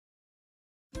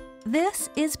This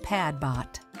is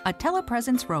PadBot, a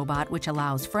telepresence robot which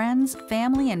allows friends,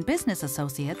 family, and business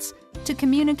associates to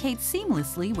communicate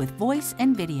seamlessly with voice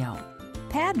and video.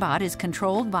 PadBot is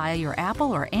controlled via your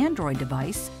Apple or Android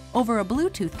device over a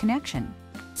Bluetooth connection.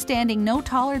 Standing no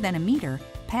taller than a meter,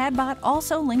 PadBot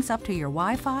also links up to your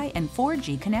Wi-Fi and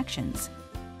 4G connections.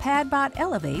 PadBot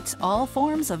elevates all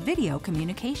forms of video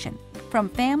communication, from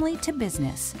family to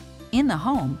business. In the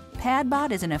home,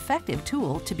 PadBot is an effective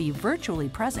tool to be virtually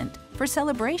present for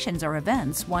celebrations or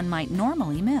events one might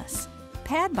normally miss.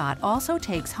 PadBot also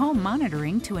takes home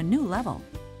monitoring to a new level.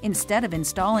 Instead of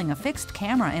installing a fixed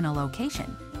camera in a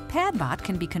location, PadBot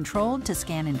can be controlled to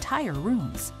scan entire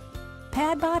rooms.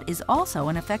 PadBot is also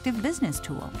an effective business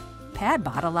tool.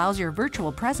 PadBot allows your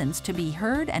virtual presence to be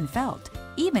heard and felt,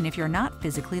 even if you're not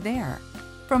physically there.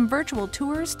 From virtual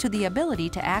tours to the ability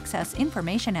to access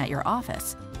information at your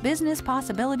office, business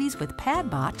possibilities with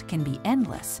PadBot can be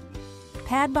endless.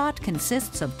 PadBot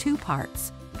consists of two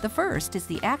parts. The first is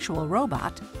the actual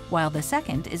robot, while the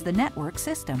second is the network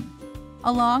system.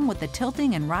 Along with the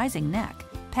tilting and rising neck,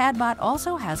 PadBot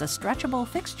also has a stretchable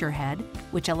fixture head,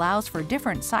 which allows for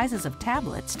different sizes of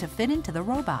tablets to fit into the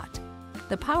robot.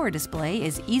 The power display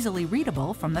is easily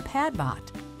readable from the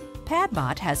PadBot.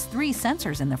 PadBot has 3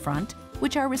 sensors in the front,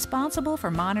 which are responsible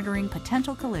for monitoring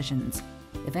potential collisions.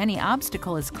 If any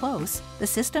obstacle is close, the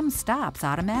system stops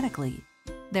automatically.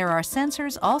 There are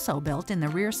sensors also built in the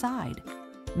rear side.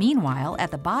 Meanwhile,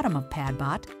 at the bottom of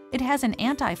PadBot, it has an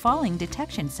anti-falling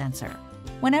detection sensor.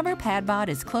 Whenever PadBot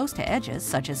is close to edges,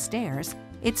 such as stairs,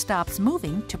 it stops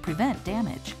moving to prevent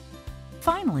damage.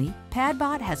 Finally,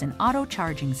 PadBot has an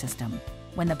auto-charging system.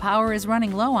 When the power is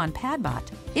running low on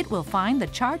PadBot, it will find the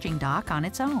charging dock on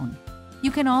its own.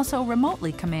 You can also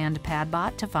remotely command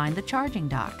PadBot to find the charging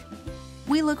dock.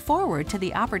 We look forward to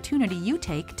the opportunity you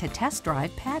take to test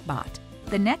drive PadBot,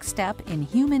 the next step in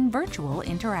human-virtual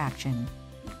interaction.